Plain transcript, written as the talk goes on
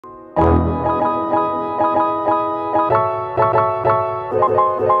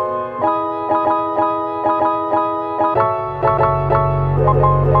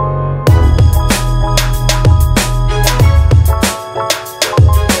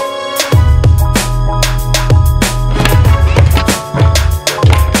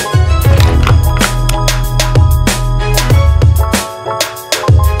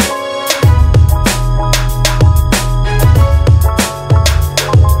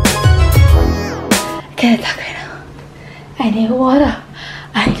Can't talk right now. I need water.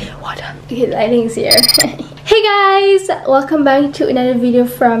 I need water. Okay, lighting's here. Hey guys, welcome back to another video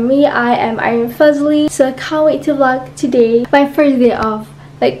from me. I am Irene Fuzzly. So I can't wait to vlog today. My first day of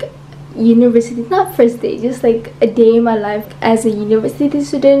like university, not first day, just like a day in my life as a university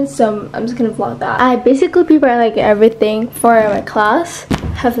student. So I'm just gonna vlog that. I basically prepare like everything for my class.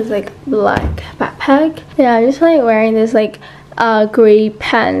 Have this like black backpack. Yeah, I'm just like wearing this like gray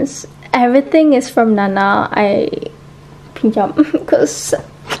pants. Everything is from Nana. I pinjam because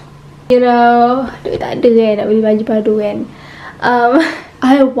you know duit tak ada kan nak beli baju baru kan.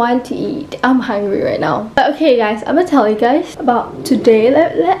 I want to eat. I'm hungry right now. But okay guys, I'm gonna tell you guys about today.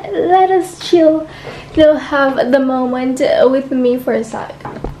 Let us chill. You'll have the moment with me for a sec.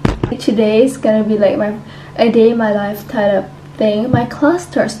 Today is gonna be like a day in my life kind of thing. My class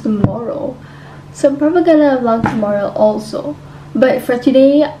starts tomorrow, so I'm probably gonna vlog tomorrow also. But for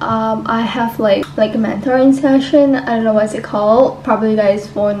today, I have like a mentoring session. I don't know what's it called. Probably you guys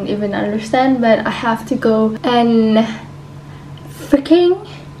won't even understand, but I have to go and freaking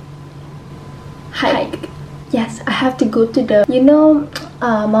hike. Yes, I have to go to the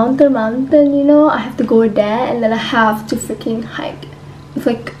mountain, you know. I have to go there and then I have to freaking hike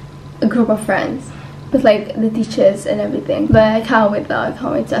with like a group of friends, with like the teachers and everything. But I can't wait though. I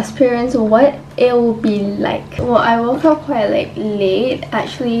can't wait to experience what it will be like. Well, I woke up quite like late.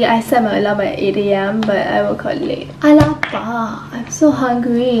 Actually, I set my alarm at 8 AM, but I woke up late. I lapar. I'm so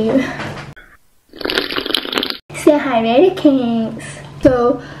hungry. Say hi, Mary Kings.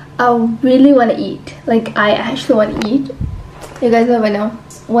 So I really want to eat. Like I actually want to eat. You guys never know.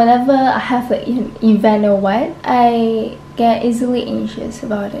 Whenever I have like an event or what, I get easily anxious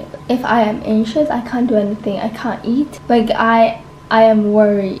about it. If I am anxious, I can't do anything. I can't eat. Like I am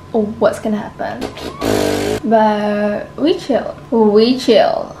worried of what's gonna happen. But we chill. We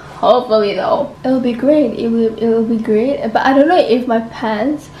chill. Hopefully though, it'll be great. It will be great. But I don't know if my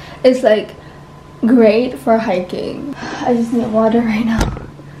pants is like great for hiking. I just need water right now.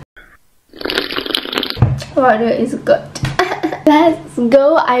 Water is good. Let's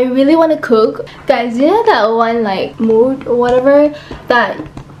go. I really want to cook. Guys, you know that one like mood or whatever that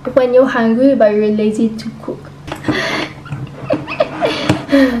when you're hungry but you're lazy to cook.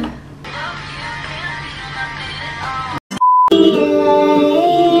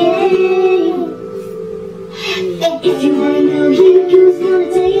 If you wanna know, here's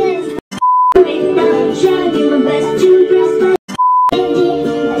gonna tell you. I'm trying to do my best to impress my.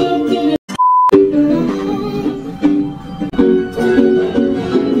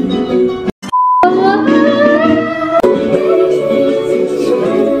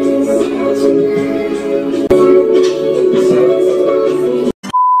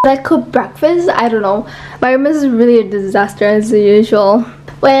 I cook breakfast. I don't know. My room is really a disaster as usual.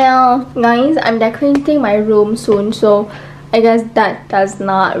 Well, guys, I'm decorating my room soon, so I guess that does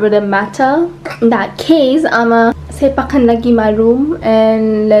not really matter. In that case, I'ma sepakan lagi my room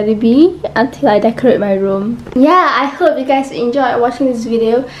and let it be until I decorate my room. Yeah, I hope you guys enjoyed watching this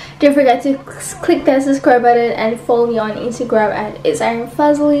video. Don't forget to click that subscribe button and follow me on Instagram at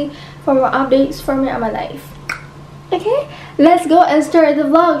itsIreneFuzzly for more updates from me on my life. Okay, let's go and start the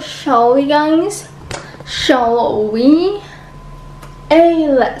vlog, shall we guys? Shall we?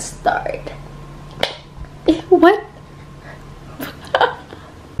 Hey, let's start. What?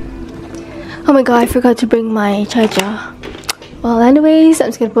 Oh my god, I forgot to bring my charger. Well, anyways,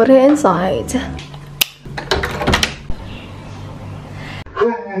 I'm just gonna put it inside.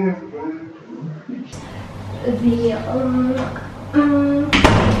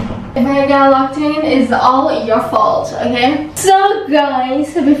 If I get locked in, it's all your fault, okay? So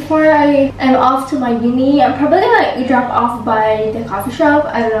guys, before I am off to my uni, I'm probably gonna like, drop off by the coffee shop.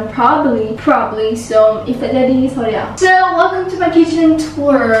 I don't know, probably. So if that daddy, so yeah. So welcome to my kitchen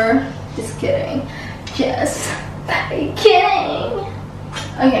tour. Just kidding. Just kidding.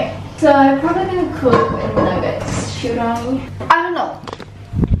 Okay, so I'm probably gonna cook nuggets. Should I? I don't know.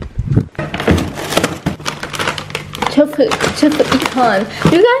 Tofu ikan.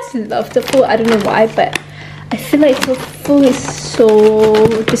 You guys love tofu. I don't know why, but I feel like tofu is so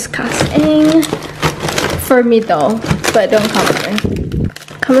disgusting for me though. But don't comment.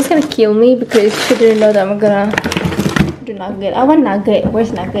 Comments gonna kill me because she didn't know that I'm gonna do nugget. I want nugget.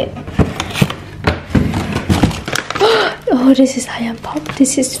 Where's nugget? Oh, this is ayam pop.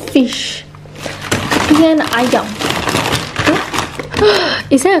 This is fish. And ayam.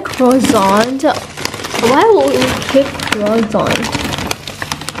 Is that a croissant? Why would we pick croissant?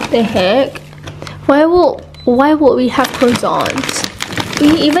 The heck? Why would we have croissants?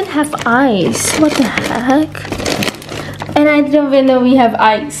 We even have ice. What the heck? And I didn't even know we have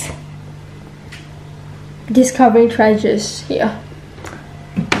ice. discovering treasures here.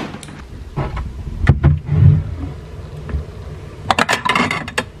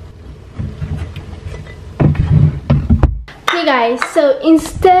 Hey guys, so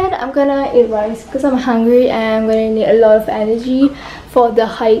instead I'm gonna eat rice because I'm hungry and I'm gonna need a lot of energy for the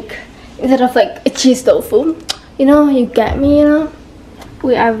hike instead of like a cheese tofu. You know, you get me, you know?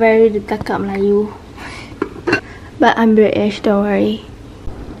 We are very dekat Melayu. But I'm British, don't worry.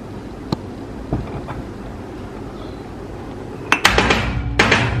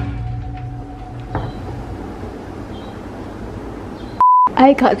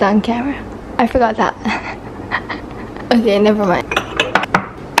 I got that on camera. I forgot that. Okay, never mind.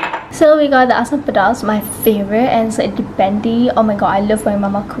 So we got the asam pedas, my favorite, and it's like the bendy. Oh my god, I love when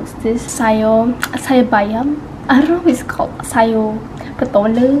mama cooks this. Sayur bayam. I don't know what it's called. Sayur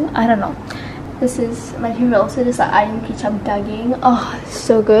petola. I don't know. This is my favorite also. This is like ayam kicap daging. Oh,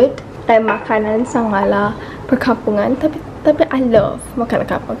 so good. Like makanan sangatlah perkampungan. Tapi I love makanan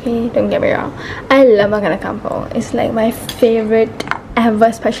kampung. Okay, don't get me wrong. I love makanan kampung. It's like my favorite ever,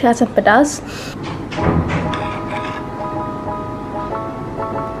 especially asam pedas.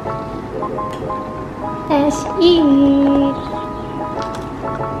 Let's eat.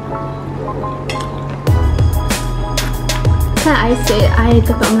 Kan I say I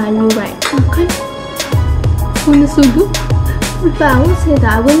dekat Melayu, right? Kan? Mana sudu? But I won't say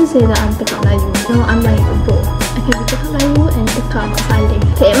that. I wouldn't say that I'm dekat Melayu. No, I'm like both. I can be dekat Melayu and dekat Mak Saleh.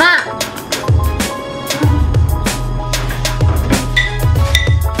 Okay, Mak!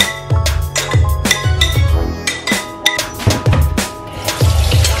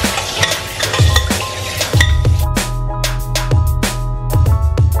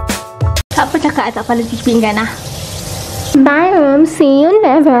 Apa cakap tak pada cuci pinggan lah. Bye mom, see you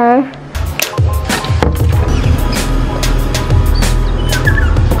never.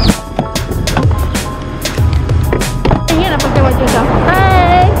 Ingin nak pakai baju kau.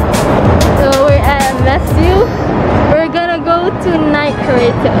 Hi. So we're at Mesu. We're gonna go to night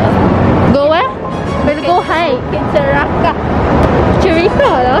crater. Go where? We're gonna go hike in Ceraka.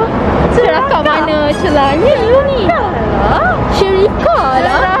 Cerika lah. Ceraka mana celanya you ni? Cerika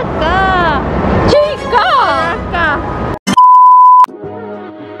lah. Ceraka.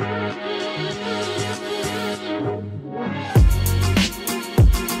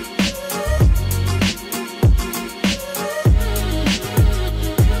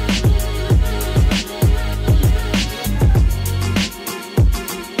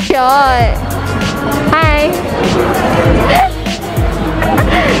 Shot. Hi.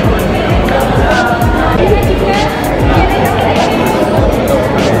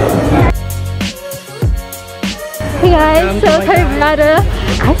 Hey guys, so kami berada.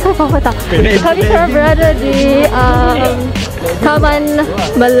 Kami berada di Taman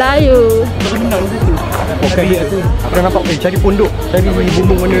Melayu. Aku nampak cari pondok, cari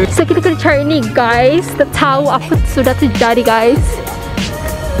bumbung mana. So kita kena cari ni guys. Kita tahu apa sudah terjadi guys.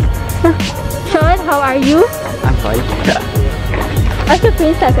 Sean, how are you? I'm fine. Aku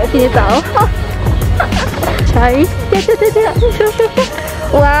princess kat sini tau. Cari.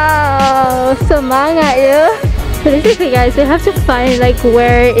 Wow, semangat ya. So basically guys, we have to find like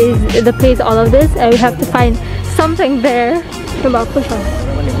where is the place all of this, and we have to find something there. Nampak apa Sean?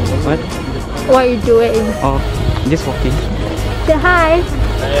 What? What are you doing? Oh, just walking. Say hi.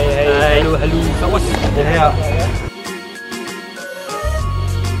 Hi. Hello. Kawas. Ya.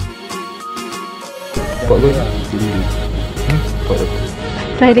 Buat gue.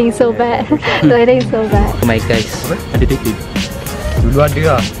 Lighting so bad. Lighting so bad. Oh my guys, ada dating. Dulu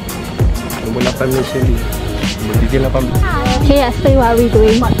ada lah. Nombor 8 Malaysia ni. Nombor 3 18. Okay, explain what are we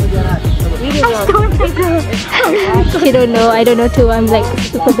doing. You don't know. I don't know too. I'm like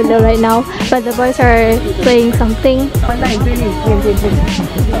super below right now. But the boys are playing something.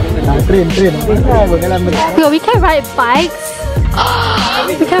 Train. Yo, we can ride bikes.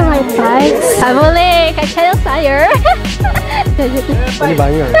 We can ride bikes. Ah, boleh. Kat channel saya. Ini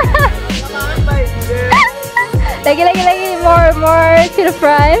banyak. Lagi. More to the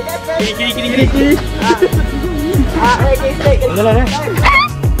front. Kiri. Jalan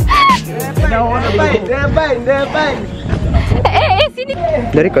depan. Sini.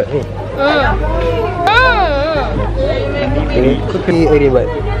 Dari kot ni. Ini Irene buat.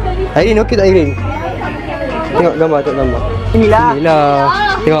 Irene okey tak Irene? Tengok gambar. Inilah.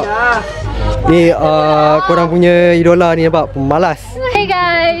 Tengok. Ni korang punya idola ni nampak pemalas. Hey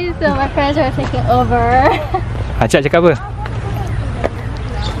guys, so my friends are taking over. Acak cakap apa?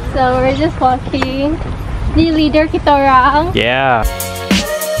 So we're just walking. Ni leader kita orang. Yeah.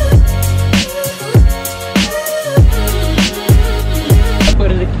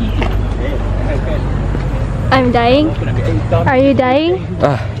 I'm dying. Are you dying?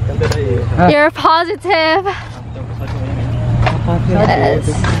 You're positive. Yes.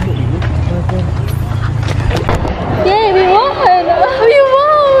 Yay, we won! We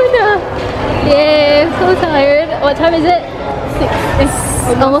won! Yay, I'm so tired. What time is it? 6.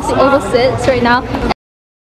 It's almost 6 right now.